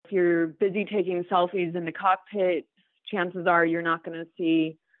if you're busy taking selfies in the cockpit, chances are you're not going to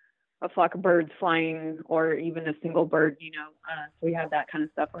see a flock of birds flying or even a single bird, so we have that kind of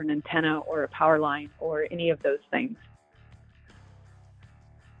stuff, or an antenna or a power line or any of those things.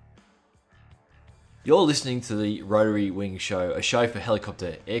 You're listening to the Rotary Wing Show, a show for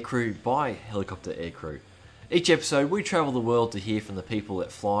helicopter aircrew by helicopter aircrew. Each episode, we travel the world to hear from the people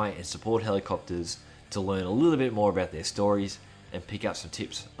that fly and support helicopters to learn a little bit more about their stories and pick up some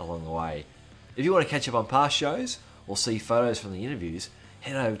tips along the way. If you want to catch up on past shows or see photos from the interviews,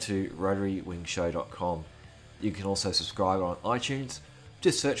 head over to rotarywingshow.com. You can also subscribe on iTunes.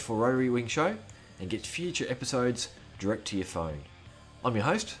 Just search for Rotary Wing Show and get future episodes direct to your phone. I'm your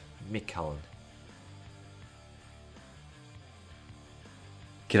host, Mick Cullen.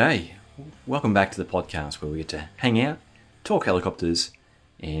 G'day, welcome back to the podcast where we get to hang out, talk helicopters,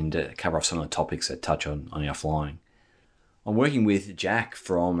 and cover off some of the topics that touch on our flying. I'm working with Jack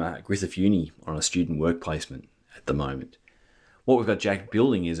from Griffith Uni on a student work placement at the moment. What we've got Jack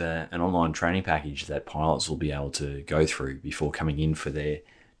building is an online training package that pilots will be able to go through before coming in for their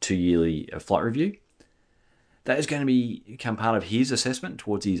 2-yearly flight review. That is going to become part of his assessment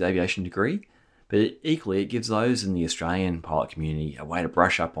towards his aviation degree, but equally it gives those in the Australian pilot community a way to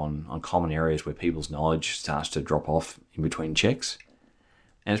brush up on common areas where people's knowledge starts to drop off in between checks.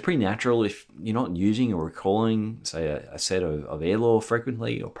 And it's pretty natural if you're not using or recalling, say, a set of air law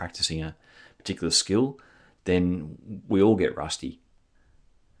frequently or practicing a particular skill, then we all get rusty.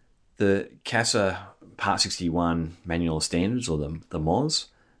 The CASA Part 61 Manual of Standards, or the MOS,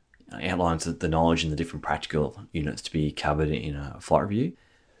 outlines the knowledge and the different practical units to be covered in a flight review.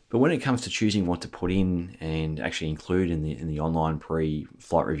 But when it comes to choosing what to put in and actually include in the online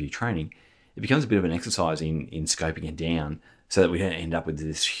pre-flight review training, it becomes a bit of an exercise in scoping it down so that we don't end up with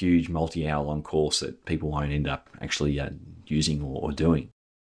this huge multi-hour long course that people won't end up actually using or doing.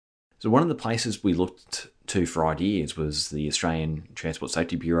 So one of the places we looked to for ideas was the Australian Transport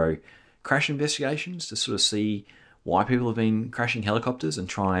Safety Bureau crash investigations to sort of see why people have been crashing helicopters and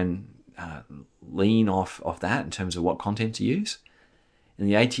try and lean off that in terms of what content to use. And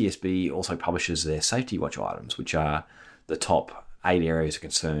the ATSB also publishes their safety watch items, which are the top 8 areas of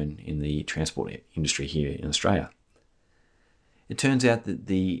concern in the transport industry here in Australia. It turns out that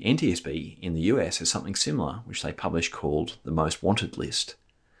the NTSB in the US has something similar, which they publish called the Most Wanted List.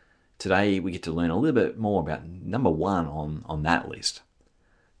 Today, we get to learn a little bit more about number 1 on that list.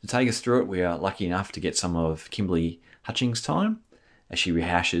 To take us through it, we are lucky enough to get some of Kimberly Hutchings' time as she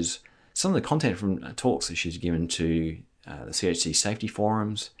rehashes some of the content from talks that she's given to the CHC safety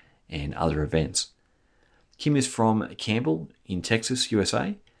forums and other events. Kim is from Campbell in Texas,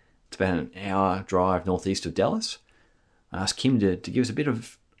 USA. It's about an hour drive northeast of Dallas. I asked Kim to give us a bit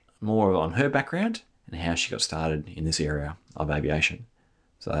of more on her background and how she got started in this area of aviation.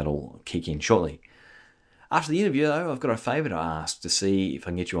 So that'll kick in shortly. After the interview, though, I've got a favour to ask to see if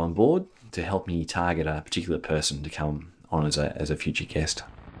I can get you on board to help me target a particular person to come on as a future guest.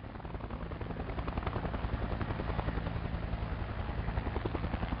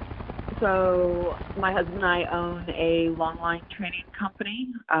 So my husband and I own a longline training company.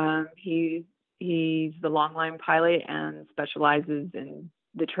 He's the longline pilot and specializes in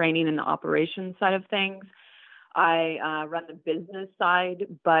the training and the operations side of things. I run the business side,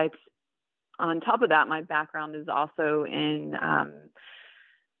 but on top of that, my background is also in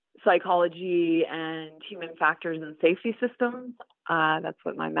psychology and human factors and safety systems. That's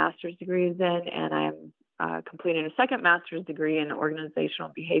what my master's degree is in, and I'm completing a second master's degree in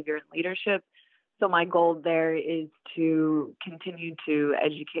organizational behavior and leadership. So my goal there is to continue to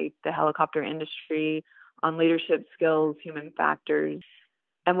educate the helicopter industry on leadership skills, human factors.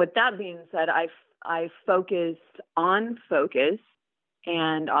 And with that being said, I focused on focus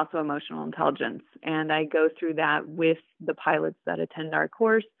and also emotional intelligence. And I go through that with the pilots that attend our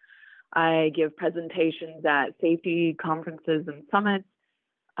course. I give presentations at safety conferences and summits,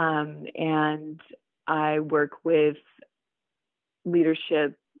 and I work with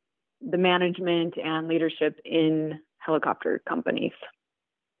leadership, the management and leadership in helicopter companies.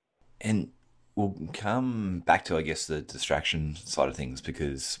 And we'll come back to, I guess, the distraction side of things,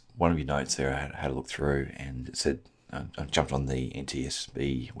 because one of your notes there I had a look through and it said, I jumped on the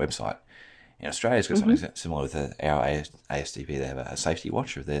NTSB website. And Australia's got something similar with our ASDP. They have a safety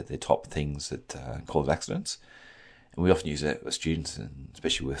watch of their top things that cause accidents. And we often use that with students, and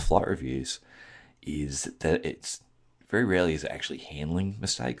especially with flight reviews, is that it's very rarely is it actually handling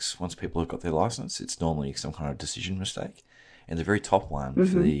mistakes once people have got their license. It's normally some kind of decision mistake. And the very top one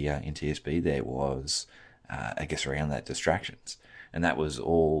for the NTSB there was, I guess, around that distractions. And that was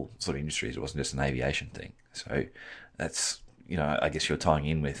all sort of industries. It wasn't just an aviation thing. So that's I guess you're tying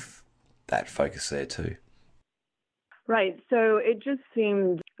in with that focus there too. Right. So it just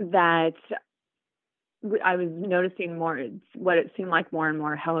seemed that I was noticing what it seemed like more and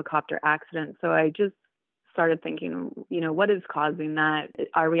more helicopter accidents. So I just started thinking, what is causing that?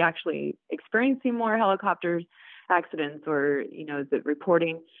 Are we actually experiencing more helicopter accidents, or, is it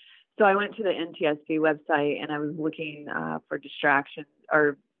reporting? So I went to the NTSB website and I was looking for distractions,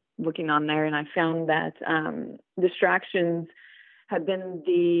 or looking on there, and I found that distractions have been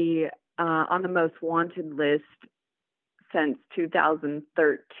on the most wanted list since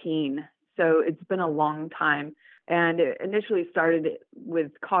 2013. So it's been a long time. And it initially started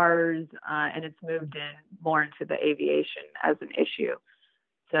with cars, and it's moved in more into the aviation as an issue.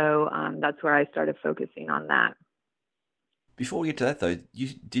 So that's where I started focusing on that. Before we get to that, though, you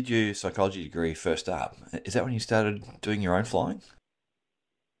did your psychology degree first up. Is that when you started doing your own flying?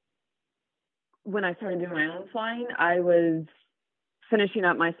 When I started doing my own flying, I was finishing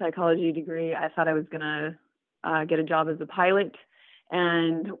up my psychology degree. I thought I was going to get a job as a pilot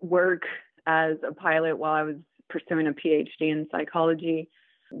and work as a pilot while I was pursuing a PhD in psychology.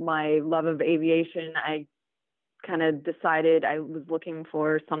 My love of aviation, I kind of decided I was looking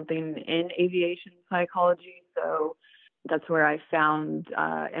for something in aviation psychology. So that's where I found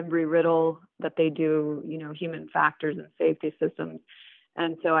Embry-Riddle, that they do, human factors and safety systems.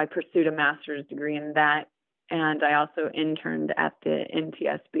 And so I pursued a master's degree in that. And I also interned at the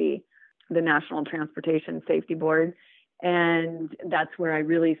NTSB, the National Transportation Safety Board. And that's where I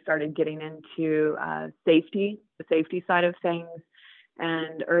really started getting into safety, the safety side of things.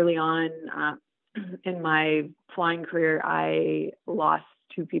 And early on in my flying career, I lost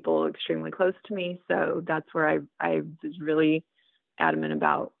two people extremely close to me. So that's where I was really adamant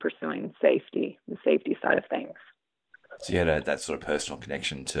about pursuing safety, the safety side of things. So you had that sort of personal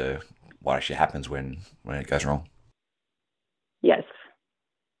connection to what actually happens when it goes wrong. Yes.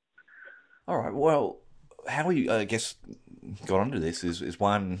 All right. Well, how we, I guess, got onto this is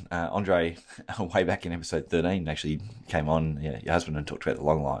one, Andre, way back in episode 13, actually came on, your husband, and talked about the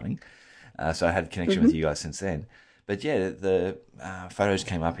long lining. So I had a connection with you guys since then. But yeah, the photos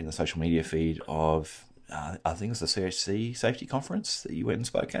came up in the social media feed of, I think it was the CHC safety conference that you went and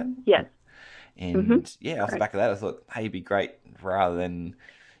spoke at. Yes. And off the back of that, I thought, hey, it'd be great rather than,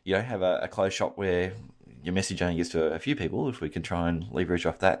 have a closed shop where your message only gets to a few people, if we can try and leverage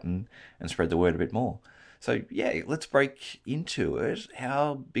off that and spread the word a bit more. So, let's break into it.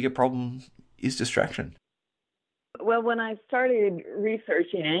 How big a problem is distraction? Well, when I started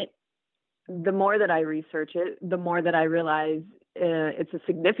researching it, the more that I research it, the more that I realize it's a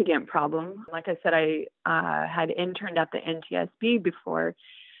significant problem. Like I said, I had interned at the NTSB before,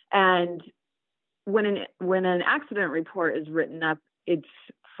 and when an accident report is written up, it's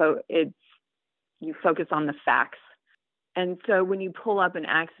you focus on the facts. And so when you pull up an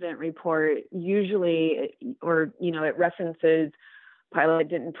accident report, usually, it references pilot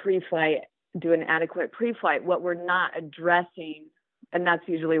didn't do an adequate pre-flight. What we're not addressing, and that's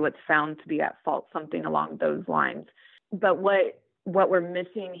usually what's found to be at fault, something along those lines. But what we're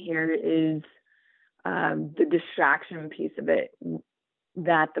missing here is the distraction piece of it,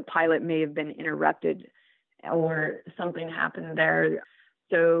 that the pilot may have been interrupted or something happened there.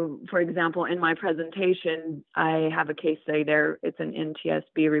 So, for example, in my presentation, I have a case study there. It's an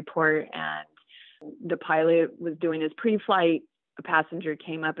NTSB report, and the pilot was doing his pre-flight. A passenger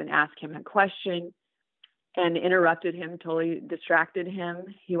came up and asked him a question and interrupted him, totally distracted him.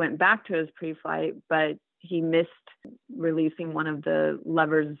 He went back to his pre-flight, but he missed releasing one of the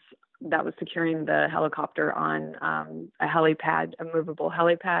levers that was securing the helicopter on a helipad, a movable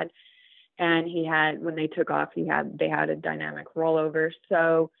helipad. And when they took off, they had a dynamic rollover.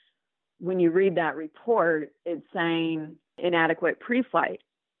 So when you read that report, it's saying inadequate pre-flight.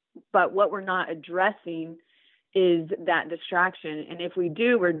 But what we're not addressing is that distraction. And if we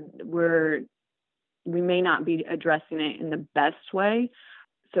do, we may not be addressing it in the best way.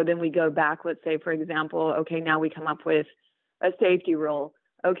 So then we go back, let's say, for example, okay, now we come up with a safety rule.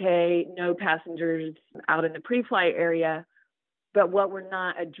 Okay, no passengers out in the pre-flight area. But what we're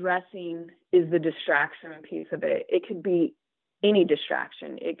not addressing is the distraction piece of it. It could be any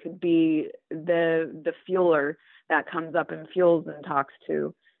distraction. It could be the fueler that comes up and fuels and talks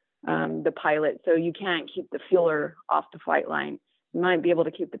to the pilot. So you can't keep the fueler off the flight line. You might be able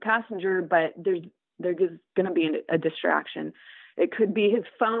to keep the passenger, but there's going to be a distraction. It could be his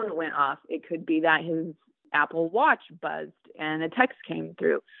phone went off. It could be that his Apple Watch buzzed and a text came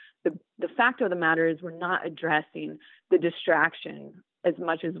through. The fact of the matter is we're not addressing the distraction as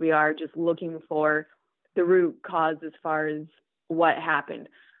much as we are just looking for the root cause as far as what happened.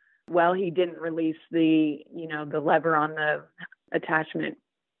 well, he didn't release the lever on the attachment,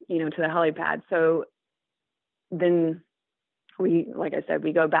 to the helipad. So then like I said,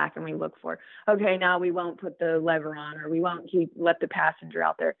 we go back and we look for, okay, now we won't put the lever on, or we won't let the passenger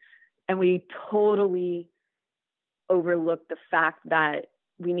out there. And we totally overlook the fact that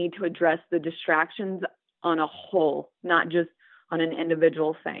we need to address the distractions on a whole, not just on an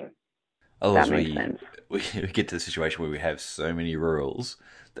individual thing. Otherwise, that makes sense. We get to the situation where we have so many rules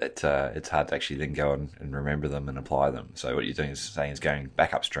that it's hard to actually then go and remember them and apply them. So what you're doing is going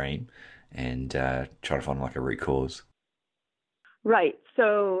back upstream and trying to find like a root cause. Right.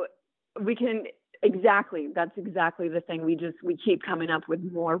 So that's exactly the thing. We keep coming up with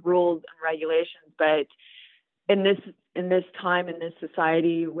more rules and regulations, but in this time, in this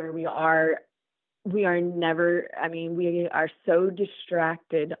society where we are so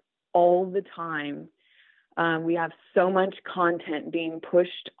distracted all the time. We have so much content being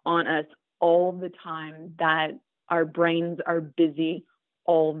pushed on us all the time that our brains are busy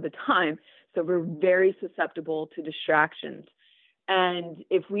all the time. So we're very susceptible to distractions. And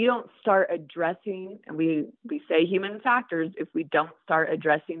if we don't start addressing, and we say human factors, if we don't start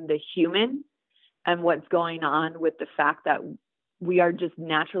addressing the human and what's going on with the fact that we are just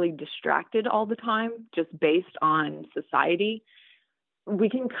naturally distracted all the time, just based on society, we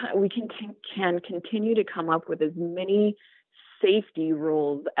can continue to come up with as many safety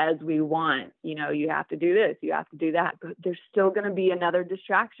rules as we want. You have to do this, you have to do that, but there's still going to be another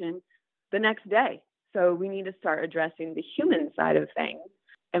distraction the next day. So we need to start addressing the human side of things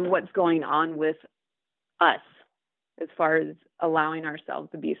and what's going on with us as far as allowing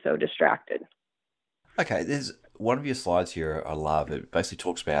ourselves to be so distracted. Okay, there's one of your slides here I love. It basically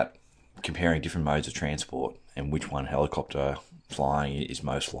talks about comparing different modes of transport and which one helicopter flying is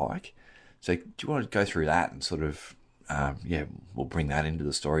most like. So do you want to go through that and sort of, we'll bring that into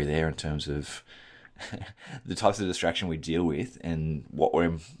the story there in terms of the types of distraction we deal with and what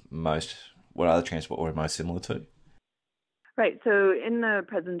other transport we're most similar to? Right. So in the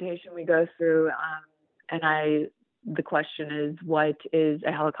presentation we go through, the question is, what is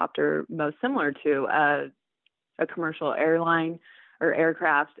a helicopter most similar to? A commercial airline or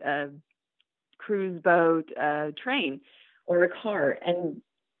aircraft, a cruise boat, a train, or a car. And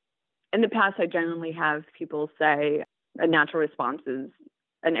in the past, I generally have people say a natural response is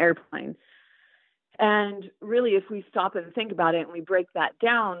an airplane. And really, if we stop and think about it and we break that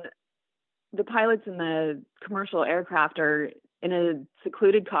down, the pilots in the commercial aircraft are in a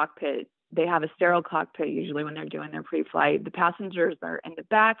secluded cockpit. They have a sterile cockpit usually when they're doing their pre-flight. The passengers are in the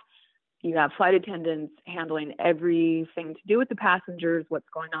back. You have flight attendants handling everything to do with the passengers, what's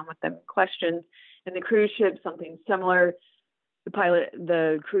going on with them, questions. In the cruise ship, something similar.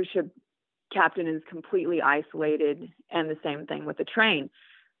 The cruise ship captain is completely isolated, and the same thing with the train.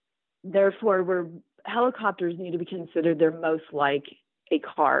 Therefore, helicopters need to be considered they're most like a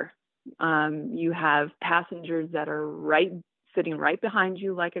car. You have passengers that are sitting right behind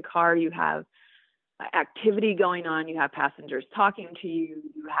you like a car. You have activity going on. You have passengers talking to you.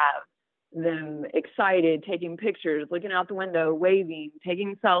 You have them excited, taking pictures, looking out the window, waving,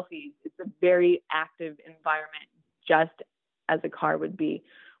 taking selfies. It's a very active environment, just as a car would be.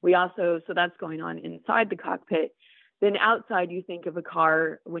 So that's going on inside the cockpit. Then outside, you think of a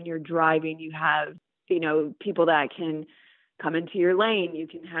car when you're driving, you have, people that can come into your lane. You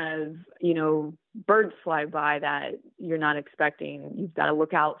can have, birds fly by that you're not expecting. You've got to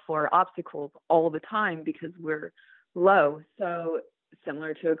look out for obstacles all the time because we're low. So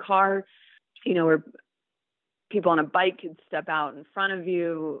similar to a car, where people on a bike could step out in front of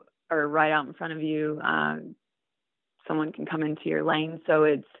you or right out in front of you. Someone can come into your lane. So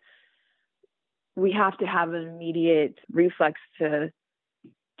we have to have an immediate reflex to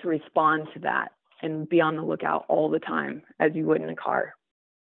respond to that and be on the lookout all the time as you would in a car.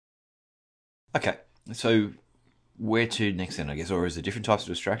 Okay. So where to next then, I guess, or is there different types of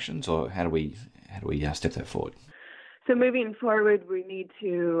distractions, or how do we step that forward? So moving forward, we need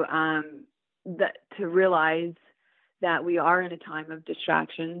to realize that we are in a time of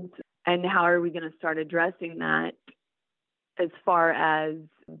distractions, and how are we going to start addressing that as far as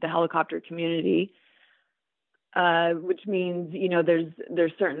the helicopter community, which means,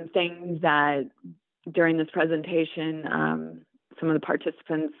 there's certain things that during this presentation, some of the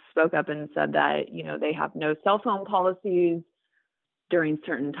participants spoke up and said that, they have no cell phone policies during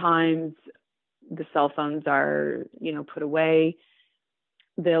certain times. The cell phones are, put away.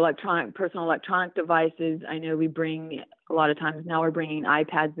 The personal electronic devices, I know a lot of times now we're bringing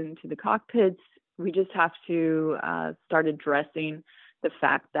iPads into the cockpits. We just have to start addressing the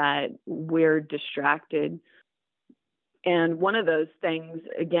fact that we're distracted And one of those things,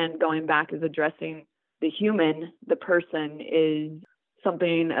 again, going back, is addressing the human, the person, is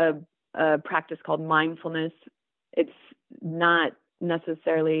something, a practice called mindfulness. It's not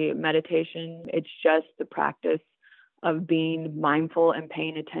necessarily meditation. It's just the practice of being mindful and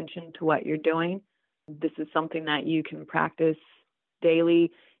paying attention to what you're doing. This is something that you can practice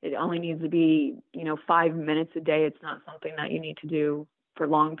daily. It only needs to be, 5 minutes a day. It's not something that you need to do for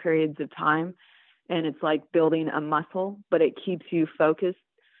long periods of time. And it's like building a muscle, but it keeps you focused.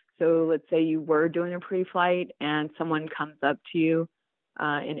 So let's say you were doing a pre-flight and someone comes up to you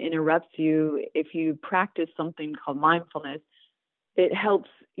and interrupts you. If you practice something called mindfulness, it helps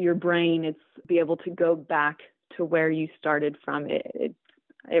your brain. It's be able to go back to where you started from. It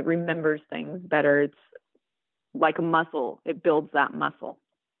remembers things better. It's like a muscle. It builds that muscle.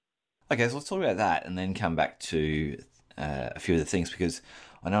 Okay, so let's talk about that and then come back to a few of the things, because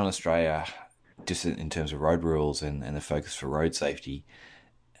I know in Australia, just in terms of road rules and the focus for road safety,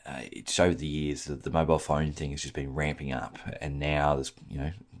 it's over the years that the mobile phone thing has just been ramping up, and now there's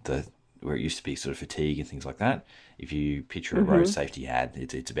where it used to be sort of fatigue and things like that. If you picture a road safety ad,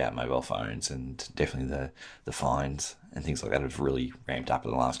 it's about mobile phones, and definitely the fines and things like that have really ramped up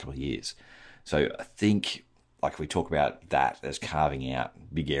in the last couple of years. So I think, like, we talk about that as carving out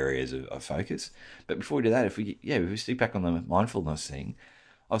big areas of focus. But before we do that, if we stick back on the mindfulness thing,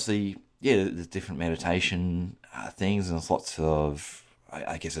 obviously, there's different meditation things, and there's lots of,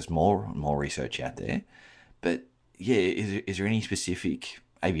 I guess there's more research out there. But is there any specific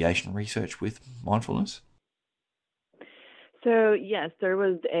aviation research with mindfulness? So yes, there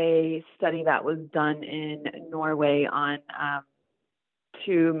was a study that was done in Norway on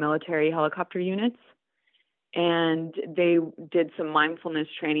 2 military helicopter units, and they did some mindfulness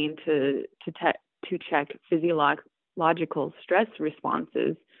training to check physiological stress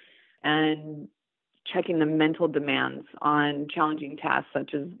responses and checking the mental demands on challenging tasks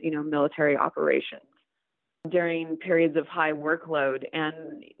such as military operations during periods of high workload.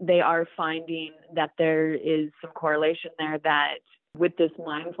 And they are finding that there is some correlation there, that with this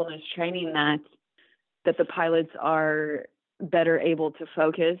mindfulness training, that the pilots are better able to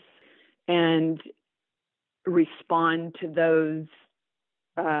focus and respond to those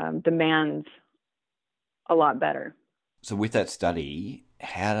demands a lot better. So with that study,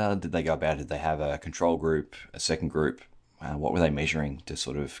 how did they go about it? Did they have a control group, a second group? What were they measuring to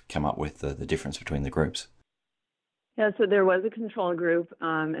sort of come up with the difference between the groups? Yeah, so there was a control group,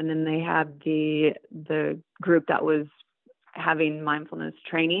 and then they had the group that was having mindfulness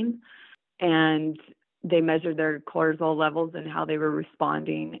training, and they measured their cortisol levels and how they were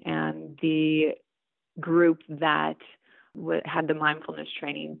responding. And the group that had the mindfulness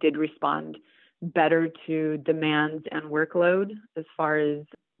training did respond better to demands and workload, as far as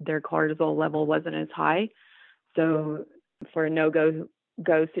their cortisol level wasn't as high. So for a no-go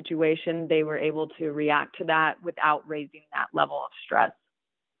situation, they were able to react to that without raising that level of stress.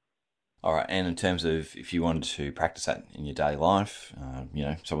 All right, and in terms of if you wanted to practice that in your daily life,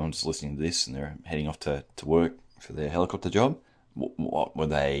 someone's listening to this and they're heading off to work for their helicopter job, what were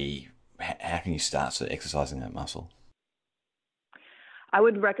they? How can you start exercising that muscle? I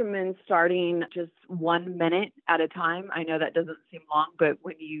would recommend starting just 1 minute at a time. I know that doesn't seem long, but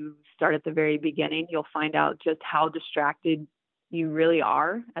when you start at the very beginning, you'll find out just how distracted you really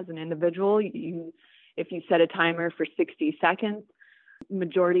are as an individual. If you set a timer for 60 seconds,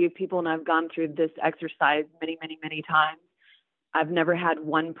 majority of people, and I've gone through this exercise many, many, many times, I've never had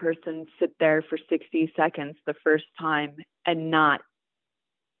one person sit there for 60 seconds the first time and not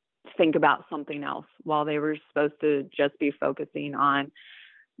think about something else while they were supposed to just be focusing on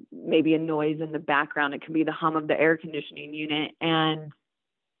maybe a noise in the background. It could be the hum of the air conditioning unit. And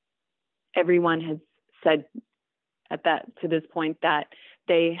everyone has said to this point that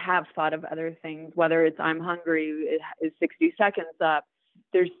they have thought of other things, whether it's I'm hungry, is 60 seconds up.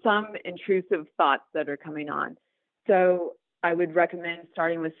 There's some intrusive thoughts that are coming on. So I would recommend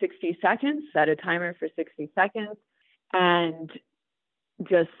starting with 60 seconds, set a timer for 60 seconds, and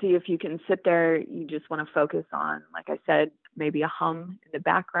just see if you can sit there. You just want to focus on, like I said, maybe a hum in the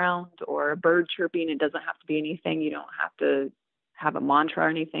background or a bird chirping. It doesn't have to be anything. You don't have to have a mantra or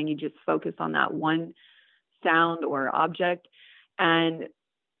anything. You just focus on that one sound or object. And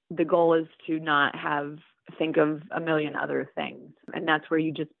the goal is to not think of a million other things. And that's where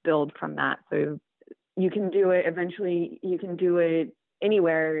you just build from that. So you can do it eventually. You can do it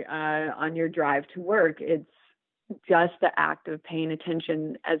anywhere on your drive to work. It's just the act of paying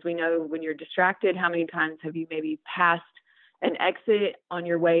attention. As we know, when you're distracted, how many times have you maybe passed an exit on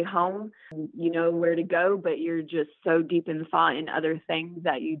your way home. You know where to go, but you're just so deep in thought in other things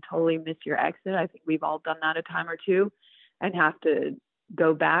that you totally miss your exit. I think we've all done that a time or two and have to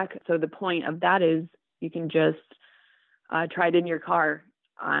go back. So the point of that is you can just try it in your car.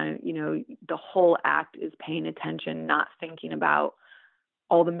 The whole act is paying attention, not thinking about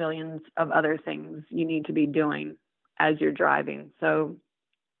all the millions of other things you need to be doing as you're driving. So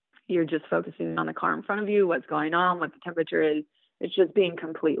you're just focusing on the car in front of you, what's going on, what the temperature is. It's just being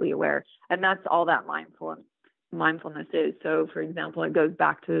completely aware. And that's all that mindfulness is. So, for example, it goes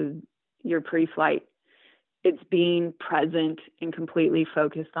back to your pre-flight. It's being present and completely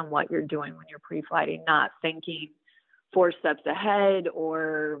focused on what you're doing when you're pre-flighting, not thinking 4 steps ahead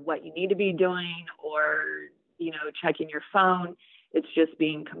or what you need to be doing or, checking your phone. It's just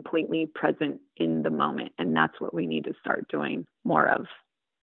being completely present in the moment. And that's what we need to start doing more of.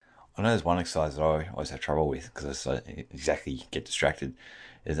 I know there's one exercise that I always have trouble with because I exactly get distracted.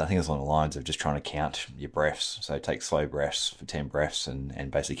 I think it's along the lines of just trying to count your breaths. So take slow breaths for 10 breaths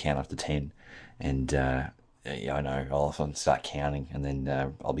and basically count up to 10. And I know I'll often start counting and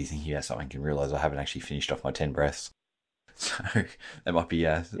then I'll be thinking about something and realise I haven't actually finished off my 10 breaths. So that might be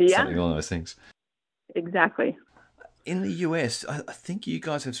something along those things. Exactly. In the US, I think you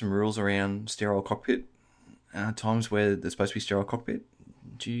guys have some rules around sterile cockpit, times where there's supposed to be sterile cockpit.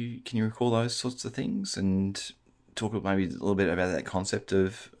 Can you recall those sorts of things and talk maybe a little bit about that concept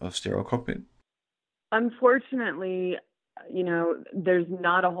of sterile cockpit? Unfortunately, there's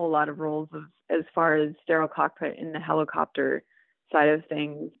not a whole lot of rules as far as sterile cockpit in the helicopter side of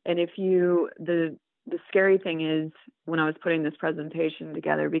things. And the scary thing is when I was putting this presentation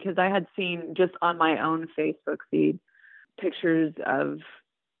together, because I had seen just on my own Facebook feed pictures of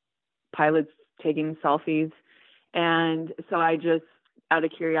pilots taking selfies. And so I just, out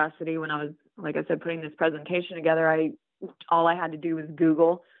of curiosity, when I was, like I said, putting this presentation together, all I had to do was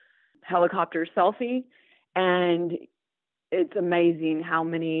Google helicopter selfie, and it's amazing how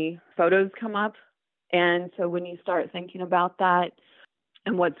many photos come up. And so when you start thinking about that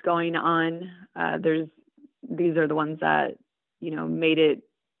and what's going on, these are the ones that, made it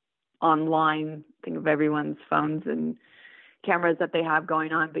online. Think of everyone's phones and cameras that they have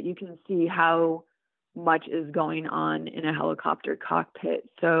going on, but you can see how much is going on in a helicopter cockpit.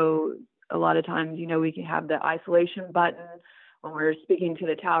 So a lot of times, we can have the isolation button when we're speaking to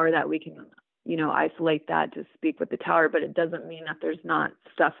the tower that we can, isolate that to speak with the tower, but it doesn't mean that there's not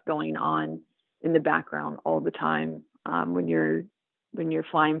stuff going on in the background all the time when you're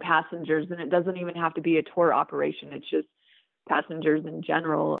flying passengers. And it doesn't even have to be a tour operation. It's just passengers in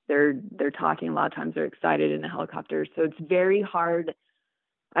general. They're talking a lot of times. They're excited in a helicopter. So it's very hard,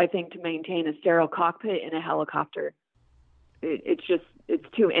 I think, to maintain a sterile cockpit in a helicopter. It's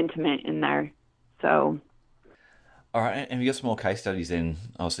too intimate in there. So. All right, and we got some more case studies then.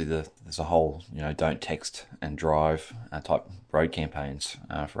 Obviously, there's a whole, don't text and drive type road campaigns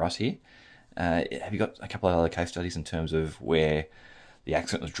for us here. Have you got a couple of other case studies in terms of where the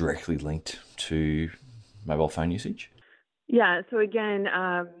accident was directly linked to mobile phone usage? Yeah, so again,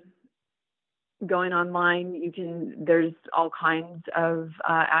 going online, there's all kinds of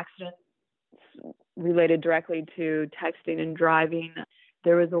accidents related directly to texting and driving.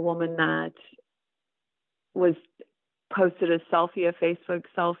 There was a woman that posted a selfie, a Facebook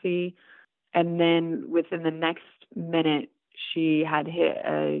selfie, and then within the next minute, she had hit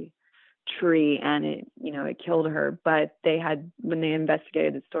a tree and it killed her. But when they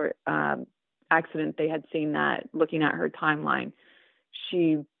investigated the story, accident, they had seen that looking at her timeline.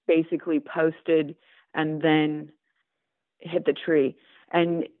 She basically posted and then hit the tree.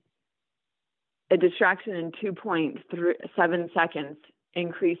 And a distraction in 2.7 seconds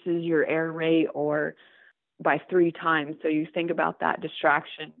increases your error rate or by 3 times. So you think about that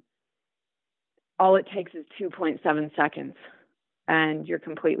distraction. All it takes is 2.7 seconds and you're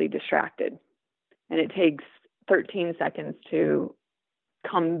completely distracted. And it takes 13 seconds to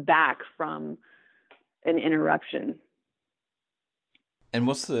come back from an interruption. And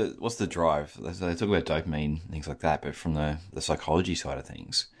what's the drive? They talk about dopamine, things like that, but from the psychology side of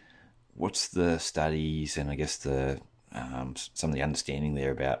things, what's the studies and I guess some of the understanding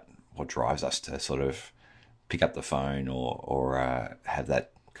there about what drives us to sort of pick up the phone or have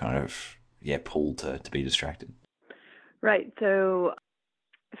that kind of pull to be distracted? Right. So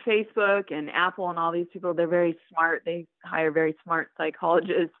Facebook and Apple and all these people, they're very smart. They hire very smart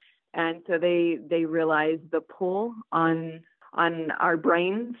psychologists. And so they realize the pull on our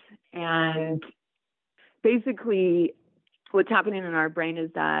brains. And basically what's happening in our brain is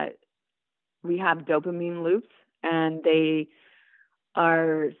that we have dopamine loops, and they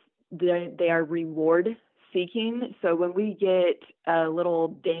are reward seeking. So when we get a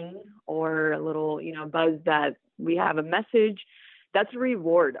little ding or a little, buzz that we have a message, that's a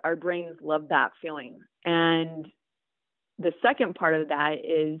reward. Our brains love that feeling. And the second part of that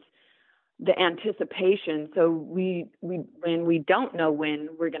is the anticipation. So we when we don't know when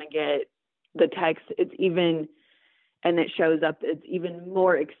we're going to get the text, and it shows up, it's even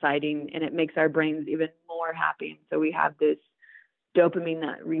more exciting, and it makes our brains even more happy. So we have this dopamine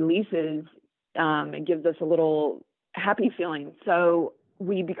that releases, and gives us a little happy feeling. So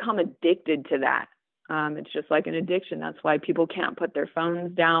we become addicted to that. It's just like an addiction. That's why people can't put their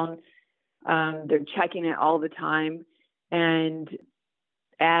phones down. They're checking it all the time. And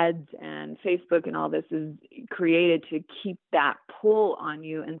ads and Facebook and all this is created to keep that pull on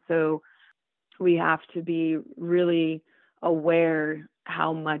you. And so we have to be really aware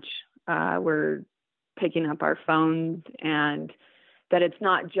how much we're picking up our phones, and that it's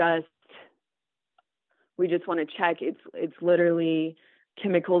not just we just want to check. It's literally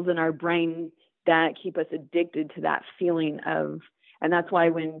chemicals in our brain that keep us addicted to that feeling of, and that's why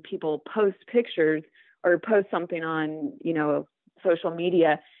when people post pictures or post something on, social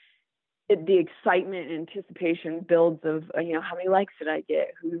media, the excitement and anticipation builds of, how many likes did I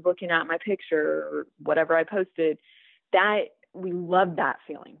get? Who's looking at my picture or whatever I posted? That we love that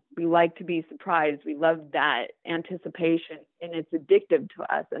feeling. We like to be surprised. We love that anticipation, and it's addictive to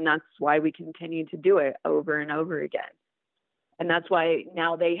us. And that's why we continue to do it over and over again. And that's why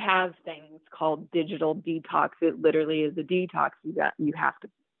now they have things called digital detox. It literally is a detox. You have to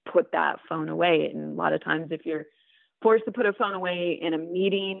put that phone away. And a lot of times if you're forced to put a phone away in a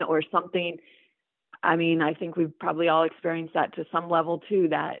meeting or something, I think we've probably all experienced that to some level too,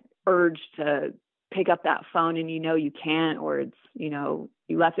 that urge to pick up that phone and you can't, or it's, you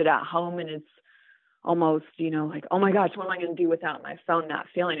left it at home and it's almost, like, oh my gosh, what am I going to do without my phone? That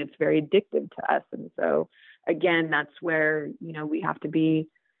feeling, it's very addictive to us. And so again, that's where, we have to be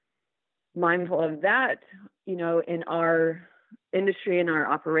mindful of that, in our industry and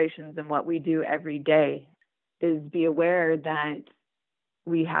our operations and what we do every day, is be aware that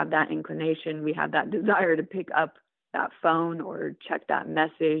we have that inclination, we have that desire to pick up that phone or check that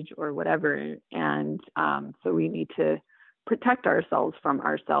message or whatever. And so we need to protect ourselves from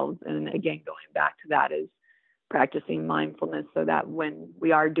ourselves. And again, going back to that is practicing mindfulness so that when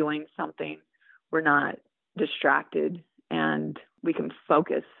we are doing something, we're not distracted and we can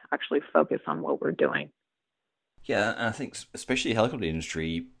actually focus on what we're doing. Yeah, and I think especially the helicopter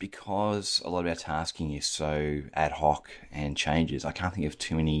industry, because a lot of our tasking is so ad hoc and changes, I can't think of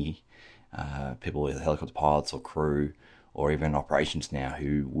too many people, with helicopter pilots or crew or even operations now,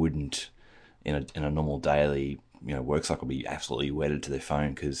 who wouldn't, in a normal daily work cycle, be absolutely wedded to their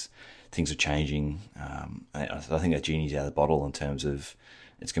phone because things are changing. I think that genie's out of the bottle in terms of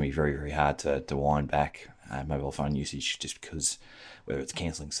it's going to be very, very hard to wind back mobile phone usage, just because whether it's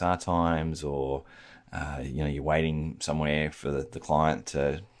cancelling SAR times or you're waiting somewhere for the client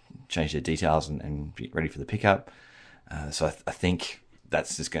to change their details and be ready for the pickup. So I think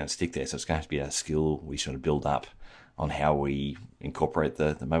that's just going to stick there. So it's going to have to be a skill we sort of build up on how we incorporate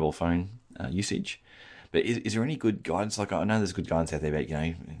the mobile phone usage. But is there any good guidance? Like, I know there's good guidance out there about,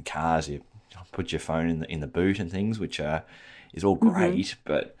 in cars, you put your phone in the boot and things, which is all great,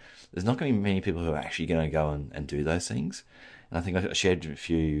 but there's not going to be many people who are actually going to go and do those things. And I think I shared a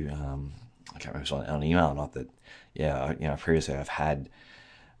few, I can't remember if it was on email or not, that, previously I've had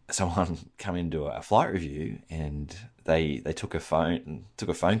someone come into a flight review and they took a phone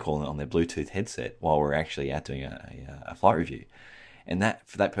call on their Bluetooth headset while we're actually out doing a flight review. And that,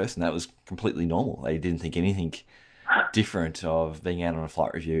 for that person, that was completely normal. They didn't think anything different of being out on a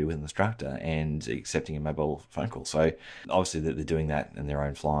flight review with an instructor and accepting a mobile phone call. So obviously they're doing that in their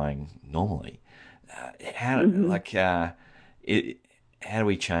own flying normally. How do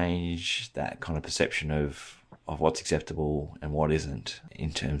we change that kind of perception of what's acceptable and what isn't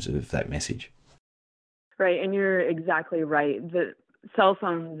in terms of that message? Right, and you're exactly right. The cell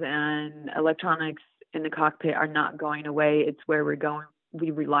phones and electronics in the cockpit are not going away. It's where we're going.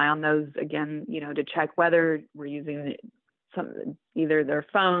 We rely on those, again, to check weather. We're using either their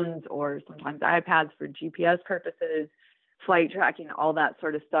phones or sometimes iPads for GPS purposes, flight tracking, all that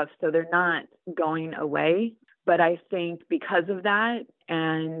sort of stuff. So they're not going away. But I think because of that,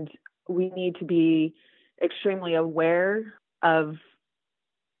 and we need to be extremely aware of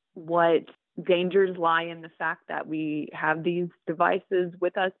what dangers lie in the fact that we have these devices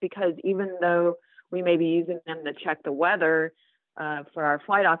with us, because even though we may be using them to check the weather for our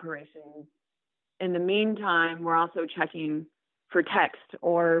flight operations, in the meantime, we're also checking for text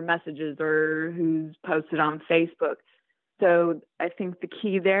or messages or who's posted on Facebook. So I think the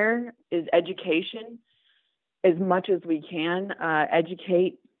key there is education as much as we can,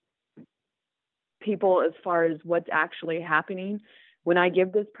 educate people as far as what's actually happening. When I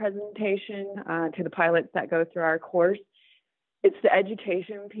give this presentation to the pilots that go through our course, it's the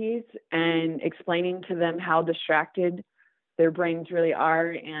education piece and explaining to them how distracted their brains really are.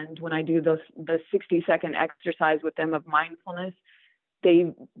 And when I do the 60-second exercise with them of mindfulness,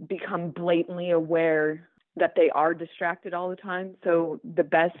 they become blatantly aware that they are distracted all the time. So the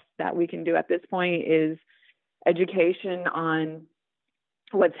best that we can do at this point is education on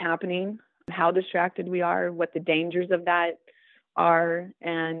what's happening, how distracted we are, what the dangers of that are,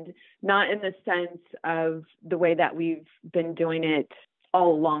 and not in the sense of the way that we've been doing it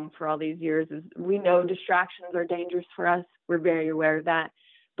all along for all these years. Is we know distractions are dangerous for us. We're very aware of that,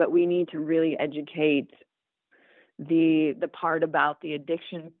 but we need to really educate the part about the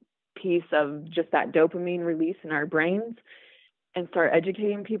addiction piece of just that dopamine release in our brains, and start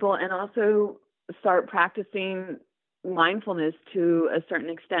educating people, and also start practicing mindfulness to a certain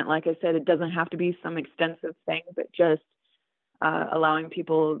extent. Like I said, it doesn't have to be some extensive thing, but just allowing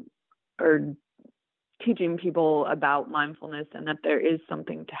people or teaching people about mindfulness, and that there is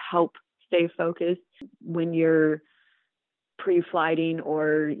something to help stay focused when you're pre-flighting,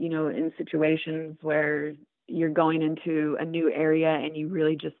 or, in situations where you're going into a new area and you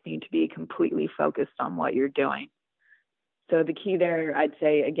really just need to be completely focused on what you're doing. So the key there, I'd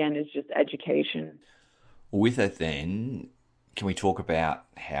say, again, is just education. With that then, can we talk about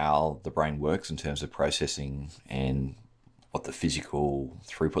how the brain works in terms of processing and what the physical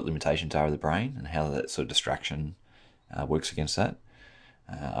throughput limitations are of the brain, and how that sort of distraction works against that?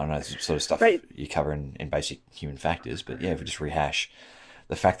 I don't know, it's sort of stuff Right. you cover in basic human factors, but yeah, if we just rehash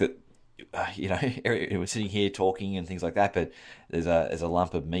the fact that we're sitting here talking and things like that, but there's a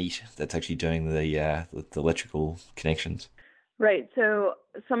lump of meat that's actually doing the electrical connections. Right. So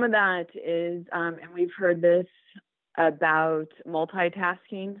some of that is, and we've heard this about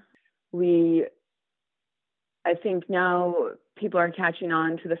multitasking. I think now people are catching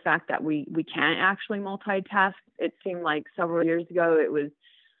on to the fact that we can't actually multitask. It seemed like several years ago it was,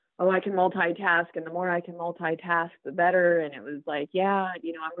 oh, I can multitask, and the more I can multitask, the better. And it was like, yeah,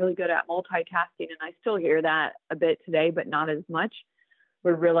 I'm really good at multitasking. And I still hear that a bit today, but not as much.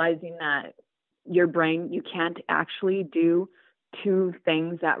 We're realizing that your brain, you can't actually do two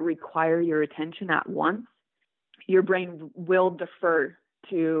things that require your attention at once. Your brain will defer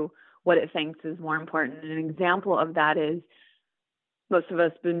to what it thinks is more important. An example of that is, most of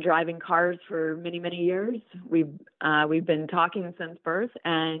us have been driving cars for many, many years. We've been talking since birth,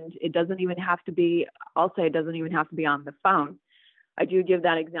 and it doesn't even have to be, I'll say it doesn't even have to be on the phone. I do give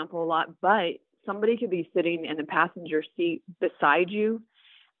that example a lot, but somebody could be sitting in the passenger seat beside you.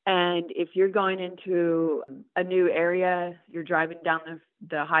 And if you're going into a new area, you're driving down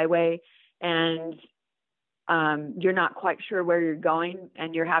the highway, and you're not quite sure where you're going,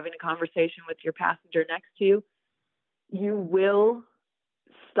 and you're having a conversation with your passenger next to you, you will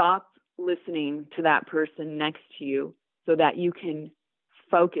stop listening to that person next to you so that you can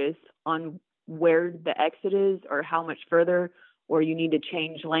focus on where the exit is, or how much further, or you need to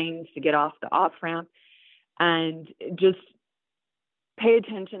change lanes to get off the off ramp. And just pay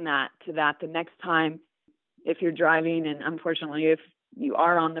attention to that the next time, if you're driving, and unfortunately if you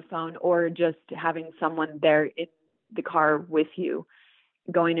are on the phone, or just having someone there in the car with you,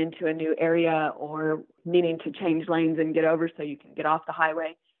 going into a new area or needing to change lanes and get over so you can get off the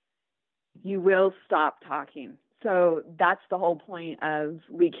highway, you will stop talking. So that's the whole point of,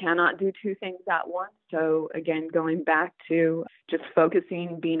 we cannot do two things at once. So again, going back to just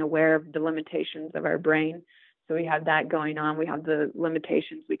focusing, being aware of the limitations of our brain. So we have that going on. We have the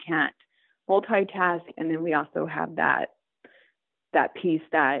limitations. We can't multitask. And then we also have that piece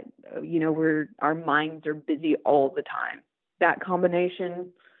that, our minds are busy all the time. That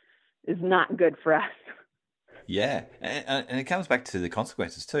combination is not good for us. Yeah, and it comes back to the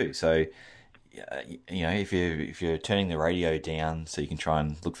consequences too. So, if you're turning the radio down so you can try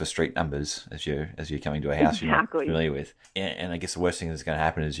and look for street numbers as you're coming to a house you're not Exactly. familiar with, and I guess the worst thing that's going to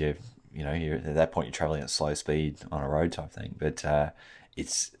happen is you're at that point you're traveling at slow speed on a road type thing. But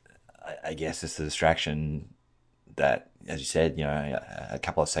I guess it's the distraction that, as you said, a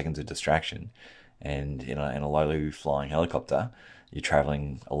couple of seconds of distraction, and in a low flying helicopter, you're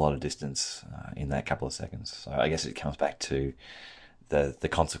traveling a lot of distance in that couple of seconds. So I guess it comes back to the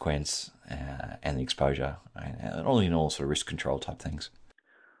consequence and the exposure, and all in all sort of risk control type things.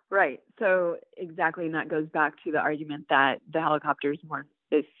 Right. So exactly, and that goes back to the argument that the helicopter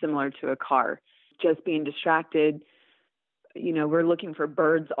is similar to a car. Just being distracted, we're looking for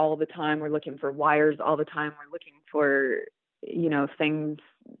birds all the time. We're looking for wires all the time. We're looking for, things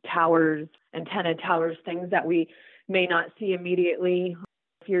towers, antenna towers, things that we may not see immediately.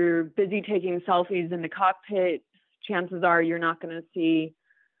 If you're busy taking selfies in the cockpit, chances are you're not going to see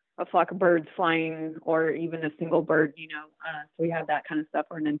a flock of birds flying or even a single bird, so we have that kind of stuff,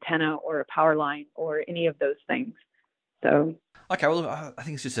 or an antenna or a power line or any of those things. So. Okay, well, I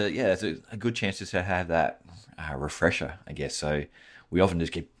think it's just it's a good chance just to have that refresher, I guess. So we often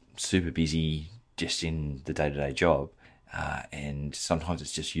just get super busy just in the day-to-day job, and sometimes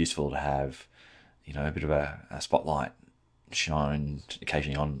it's just useful to have, a bit of a spotlight shone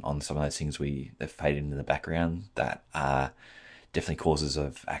occasionally on some of those things that fade into the background that are definitely causes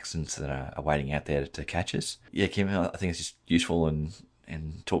of accidents that are waiting out there to catch us. Yeah, Kim, I think it's just useful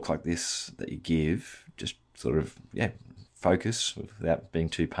and talks like this that you give, just sort of, focus without being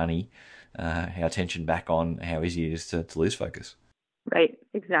too punny, our attention back on how easy it is to lose focus. Right,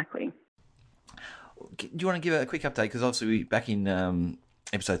 exactly. Do you want to give a quick update? Because obviously back in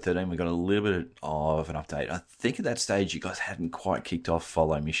episode 13, we got a little bit of an update. I think at that stage, you guys hadn't quite kicked off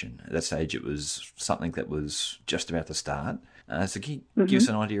Follow Mission. At that stage, it was something that was just about to start. So can you give us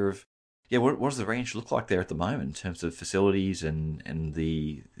an idea of, what does the ranch look like there at the moment in terms of facilities and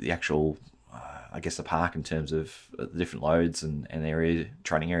the actual, I guess, the park in terms of the different loads and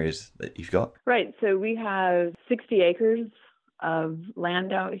training areas that you've got? Right. So we have 60 acres of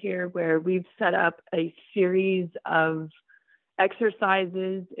land out here where we've set up a series of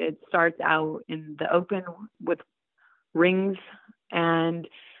exercises. It starts out in the open with rings, and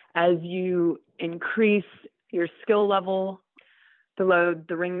as you increase your skill level, the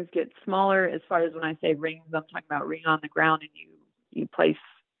rings get smaller. As far as when I say rings, I'm talking about ring on the ground, and you place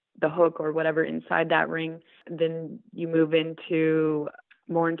the hook or whatever inside that ring. Then you move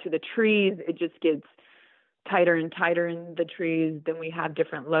more into the trees. It just gets tighter and tighter in the trees. Then we have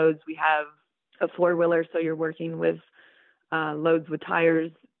different loads. We have a four-wheeler, so you're working with loads with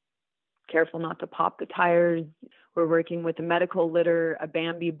tires. Careful not to pop the tires. We're working with a medical litter, a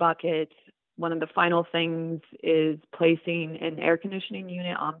Bambi bucket. One of the final things is placing an air conditioning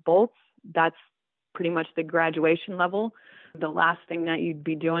unit on bolts. That's pretty much the graduation level, the last thing that you'd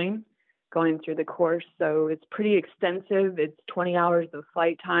be doing going through the course. So it's pretty extensive. It's 20 hours of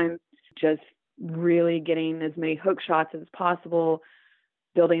flight time, just really getting as many hook shots as possible,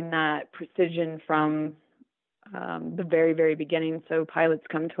 building that precision from the very, very beginning. So pilots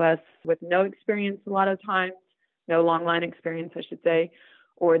come to us with no experience a lot of times, no long line experience, I should say,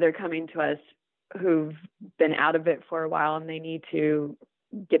 or they're coming to us who've been out of it for a while and they need to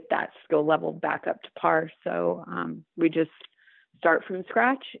get that skill level back up to par. So we just start from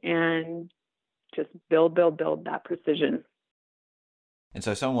scratch and just build that precision. And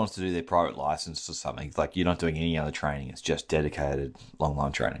so if someone wants to do their private license or something, like you're not doing any other training, it's just dedicated long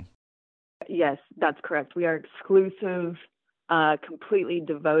line training. Yes, that's correct. We are exclusive, completely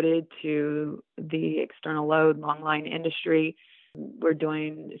devoted to the external load long line industry. We're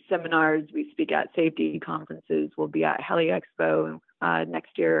doing seminars. We speak at safety conferences. We'll be at Heli Expo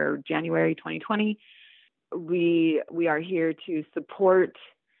next year, or January 2020. We are here to support,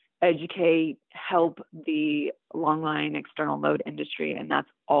 educate, help the long line external load industry, and that's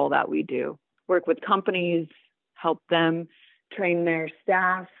all that we do. Work with companies, help them train their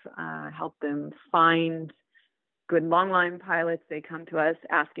staff, help them find good longline pilots. They come to us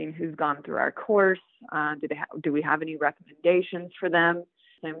asking who's gone through our course. Do we have any recommendations for them?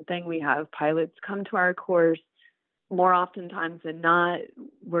 Same thing, we have pilots come to our course. More oftentimes than not,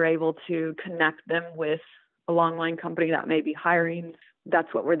 we're able to connect them with a longline company that may be hiring.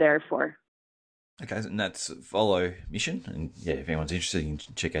 That's what we're there for. Okay, and that's Volo Mission. And yeah, if anyone's interested, you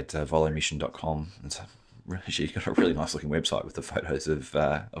can check out volomission.com. She's got a really nice looking website with the photos of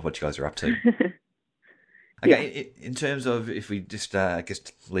what you guys are up to. Okay, yeah. In terms of, if we just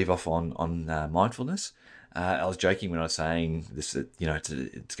leave off on mindfulness, I was joking when I was saying this that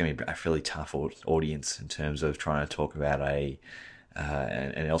it's going to be a fairly tough audience in terms of trying to talk about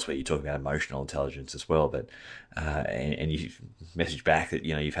and elsewhere you talk about emotional intelligence as well, but and you message back that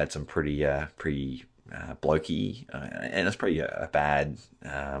you've had some pretty blokey and it's pretty a bad.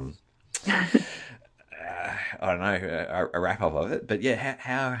 I don't know, a wrap up of it. But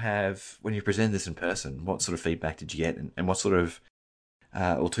yeah, when you present this in person, what sort of feedback did you get? And what sort of,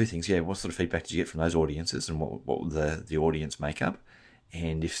 two things, what sort of feedback did you get from those audiences and what would the audience makeup?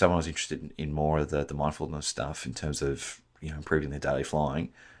 And if someone was interested in more of the mindfulness stuff in terms of, improving their daily flying,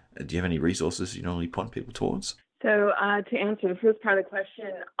 do you have any resources you normally point people towards? So to answer the first part of the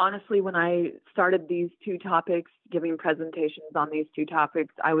question, honestly, when I started these two topics, giving presentations on these two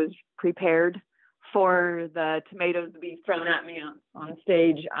topics, I was prepared for the tomatoes to be thrown at me on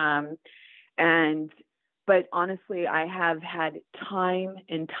stage. But But honestly, I have had time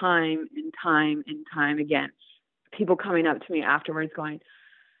and time and time and time again, people coming up to me afterwards going,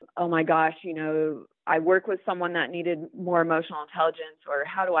 oh my gosh, I work with someone that needed more emotional intelligence, or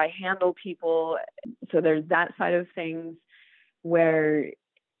how do I handle people? So there's that side of things where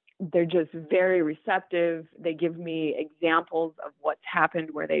they're just very receptive. They give me examples of what's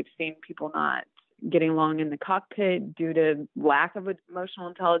happened where they've seen people not getting along in the cockpit due to lack of emotional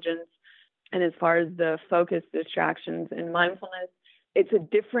intelligence. And as far as the focus, distractions, and mindfulness,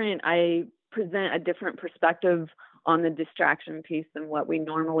 I present a different perspective on the distraction piece than what we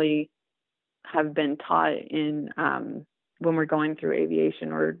normally have been taught in when we're going through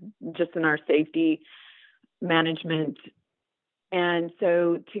aviation or just in our safety management. And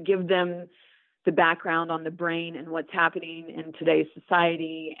so to give them the background on the brain and what's happening in today's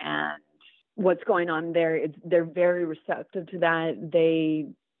society and what's going on there, they're very receptive to that. They,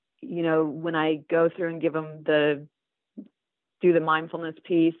 when I go through and give them do the mindfulness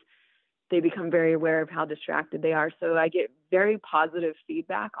piece, they become very aware of how distracted they are. So I get very positive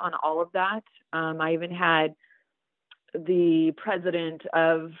feedback on all of that. I even had the president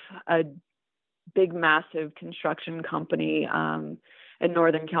of a big, massive construction company in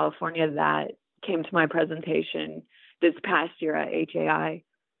Northern California that came to my presentation this past year at HAI.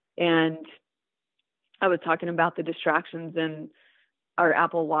 And I was talking about the distractions and our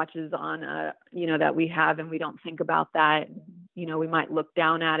Apple Watches on, that we have, and we don't think about that. We might look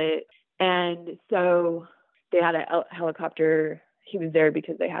down at it. And so they had a helicopter. He was there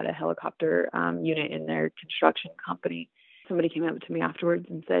because they had a helicopter unit in their construction company. Somebody came up to me afterwards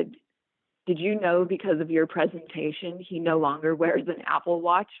and said, did you know because of your presentation, he no longer wears an Apple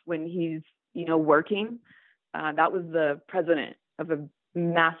Watch when he's, working? That was the president of a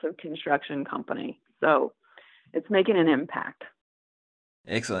massive construction company. So it's making an impact.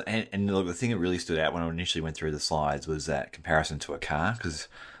 Excellent. And look, the thing that really stood out when I initially went through the slides was that comparison to a car, because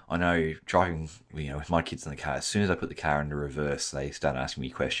I know driving, with my kids in the car, as soon as I put the car into reverse, they start asking me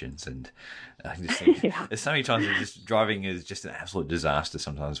questions. And I just think there's so many times that just driving is just an absolute disaster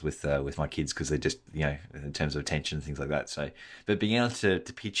sometimes with my kids, because they're just, in terms of attention and things like that. So, but being able to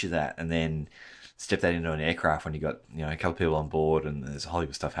picture that and then step that into an aircraft when you got, a couple of people on board and there's a whole heap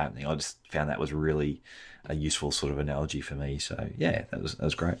of stuff happening, I just found that was really a useful sort of analogy for me. So yeah, that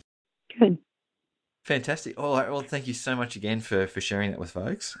was great. Good. Fantastic. All right. Well, thank you so much again for sharing that with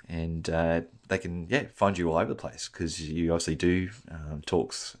folks. And they can, find you all over the place, because you obviously do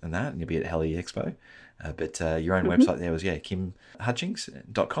talks and that, and you'll be at Heli Expo. But your own website there was,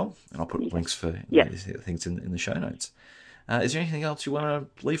 kimhutchings.com. And I'll put links for these things in the show notes. Is there anything else you want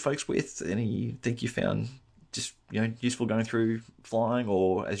to leave folks with? Anything you found just useful going through flying,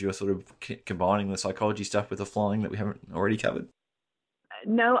 or as you're sort of combining the psychology stuff with the flying that we haven't already covered?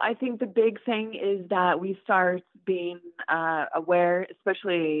 No, I think the big thing is that we start being aware,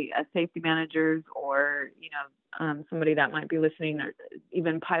 especially as safety managers or, somebody that might be listening, or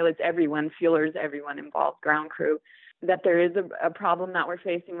even pilots, everyone, fuelers, everyone involved, ground crew, that there is a problem that we're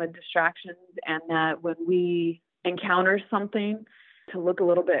facing with distractions, and that when we encounter something, to look a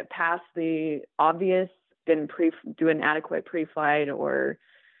little bit past the obvious, didn't do an adequate pre-flight, or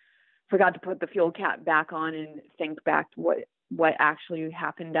forgot to put the fuel cap back on, and think back to what actually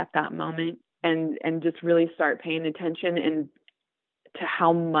happened at that moment, and just really start paying attention and to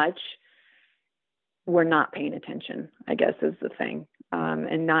how much we're not paying attention, I guess, is the thing.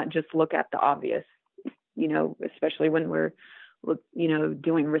 And not just look at the obvious, especially when we're,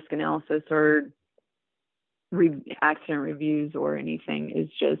 doing risk analysis or accident reviews or anything, is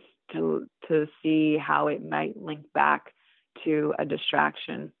just to see how it might link back to a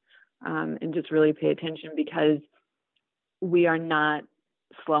distraction, and just really pay attention, because we are not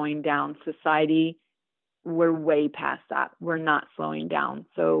slowing down. Society, we're way past that. We're not slowing down.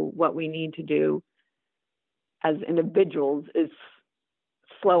 So what we need to do as individuals is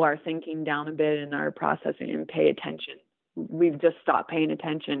slow our thinking down a bit and our processing, and pay attention. We've just stopped paying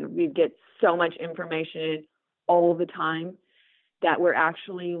attention. We get so much information all the time that we're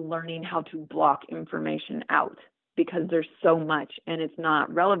actually learning how to block information out, because there's so much and it's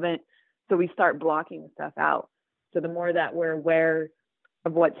not relevant. So we start blocking stuff out. So the more that we're aware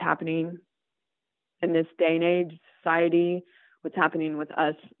of what's happening in this day and age, society, what's happening with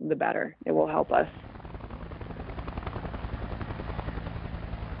us, the better. It will help us.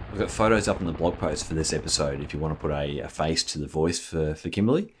 We've got photos up in the blog post for this episode if you want to put a face to the voice for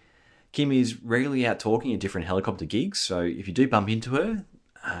Kimberly. Kim is regularly out talking at different helicopter gigs, so if you do bump into her,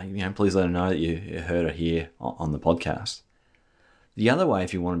 please let her know that you heard her here on the podcast. The other way,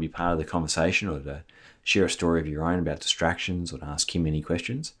 if you want to be part of the conversation or to share a story of your own about distractions or to ask Kim any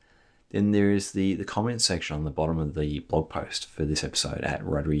questions, then there is the comments section on the bottom of the blog post for this episode at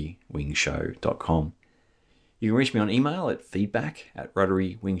rotarywingshow.com. You can reach me on email at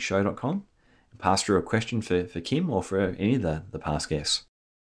feedback@rotarywingshow.com and pass through a question for Kim or for any of the past guests.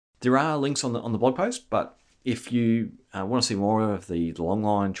 There are links on the blog post, but if you want to see more of the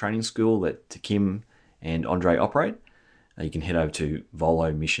Longline Training School that Kim and Andre operate, you can head over to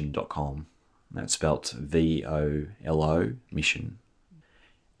volomission.com. That's spelt VOLO mission.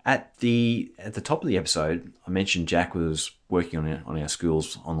 At the top of the episode, I mentioned Jack was working on our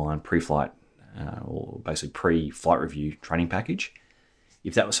school's online pre-flight or basically pre-flight review training package.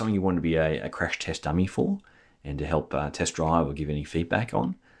 If that was something you wanted to be a crash test dummy for and to help test drive or give any feedback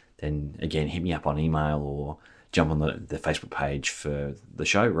on, then again, hit me up on email or jump on the Facebook page for the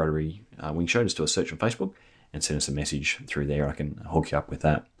show, Rotary Wing Show. Just do a search on Facebook and send us a message through there. I can hook you up with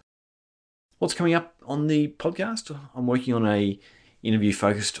that. What's coming up on the podcast? I'm working on a interview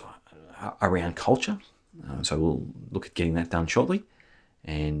focused around culture. So we'll look at getting that done shortly.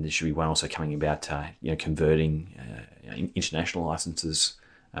 And there should be one also coming about converting international licenses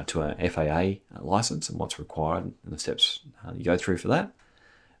to a FAA license and what's required and the steps you go through for that.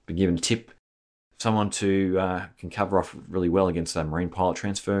 Been given a tip, someone to can cover off really well against marine pilot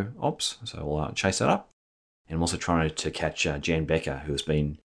transfer ops. So I'll chase that up. And I'm also trying to catch Jan Becker, who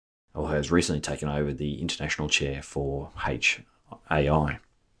has recently taken over the international chair for HAI.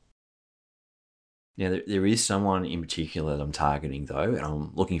 Now, there is someone in particular that I'm targeting, though, and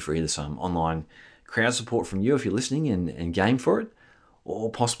I'm looking for either some online crowd support from you if you're listening and game for it, or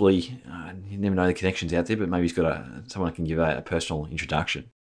possibly, you never know the connections out there, but maybe he's got someone that can give a personal introduction.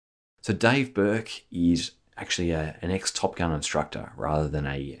 So Dave Burke is actually an ex-Top Gun instructor rather than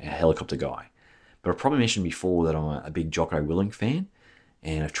a helicopter guy. But I've probably mentioned before that I'm a big Jocko Willink fan,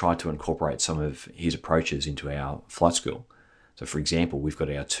 and I've tried to incorporate some of his approaches into our flight school. So, for example, we've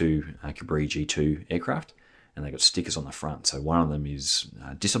got our two Cabri G2 aircraft, and they've got stickers on the front. So one of them is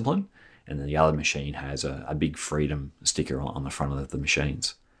discipline, and then the other machine has a big freedom sticker on the front of the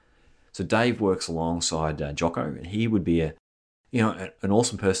machines. So Dave works alongside Jocko, and he would be an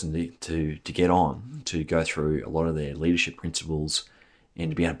awesome person to get on to go through a lot of their leadership principles and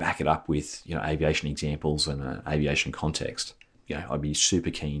to be able to back it up with aviation examples and an aviation context. I'd be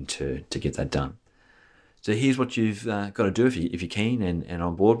super keen to get that done. So here's what you've got to do if you're keen and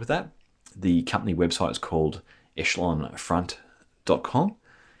on board with that. The company website is called echelonfront.com,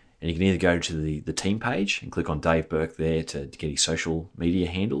 and you can either go to the team page and click on Dave Burke there to get his social media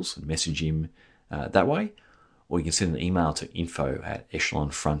handles and message him that way, or you can send an email to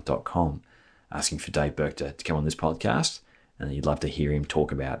info@echelonfront.com asking for Dave Burke to come on this podcast, and you'd love to hear him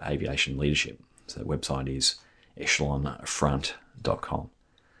talk about aviation leadership. So the website is echelonfront.com.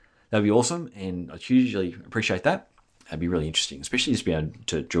 That'd be awesome, and I'd hugely appreciate that. That'd be really interesting, especially just to be able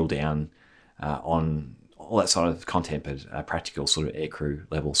to drill down on all that side of the content, but a practical sort of aircrew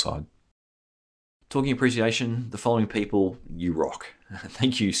level side. Talking appreciation, the following people, you rock.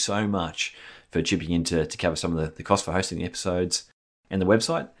 Thank you so much for chipping in to cover some of the cost for hosting the episodes and the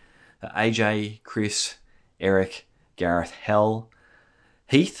website. AJ, Chris, Eric, Gareth, Hell,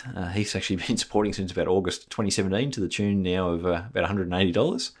 Heath. Heath's actually been supporting since about August 2017 to the tune now of about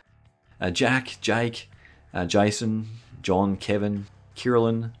 $180. Jack, Jake, Jason, John, Kevin,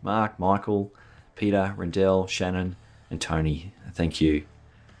 Kirillin, Mark, Michael, Peter, Rendell, Shannon, and Tony. Thank you.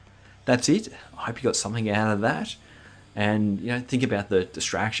 That's it. I hope you got something out of that. And think about the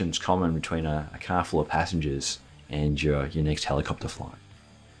distractions common between a car full of passengers and your next helicopter flight.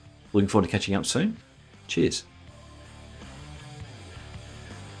 Looking forward to catching up soon. Cheers.